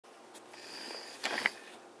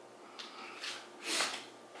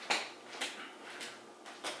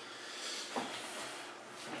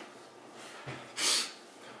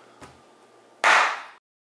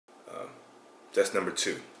That's number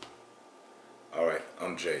 2. All right,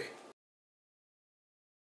 I'm Jay.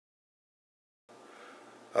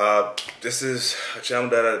 This is a channel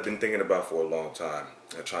that I've been thinking about for a long time.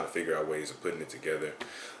 I'm trying to figure out ways of putting it together.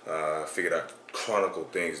 Figured out chronicle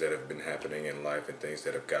things that have been happening in life and things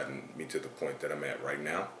that have gotten me to the point that I'm at right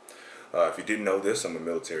now. If you didn't know this, I'm a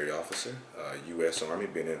military officer, U.S. Army,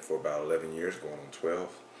 been in for about 11 years, going on 12.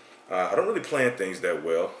 I don't really plan things that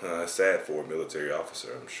well. Sad for a military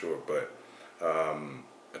officer, I'm sure, but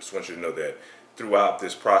I just want you to know that throughout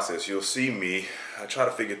this process, you'll see me. I try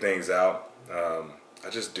to figure things out. I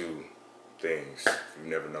just do things. You've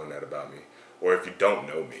never known that about me. Or if you don't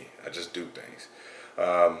know me, I just do things.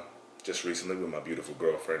 Just recently with my beautiful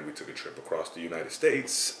girlfriend, we took a trip across the United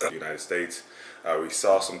States. We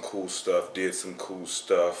saw some cool stuff, did some cool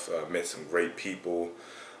stuff, met some great people.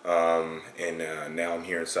 And now I'm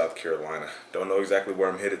here in South Carolina. Don't know exactly where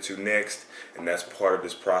I'm headed to next, and that's part of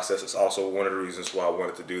this process. It's also one of the reasons why I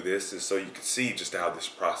wanted to do this, is so you can see just how this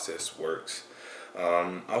process works.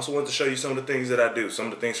 I also wanted to show you some of the things that I do, some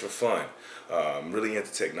of the things for fun. I'm really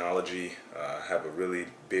into technology. I have a really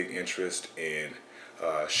big interest in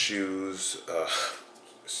shoes.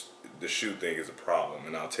 The shoe thing is a problem,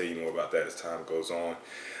 and I'll tell you more about that as time goes on.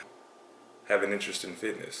 Have an interest in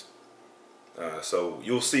fitness. So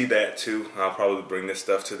you'll see that too. I'll probably bring this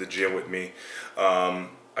stuff to the gym with me.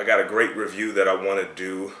 I got a great review that I want to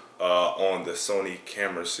do on the Sony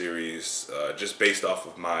camera series, just based off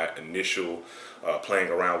of my initial playing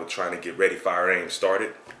around with trying to get Ready, Fire, Aim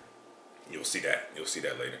started. You'll see that. You'll see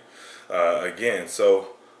that later. Again,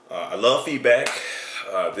 so I love feedback.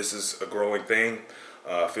 This is a growing thing.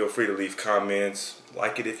 Feel free to leave comments,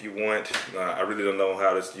 like it if you want. I really don't know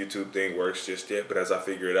how this YouTube thing works just yet, but as I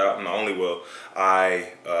figure it out, not only will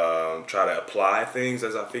I try to apply things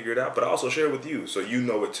as I figure it out, but I also share it with you so you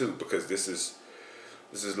know it too, because this is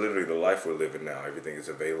literally the life we're living now. Everything is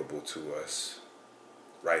available to us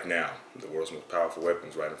right now. The world's most powerful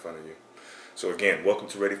weapons right in front of you. So again, welcome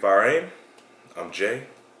to Ready, Fire, Aim. I'm Jay,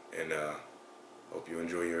 and hope you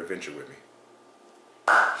enjoy your adventure with me.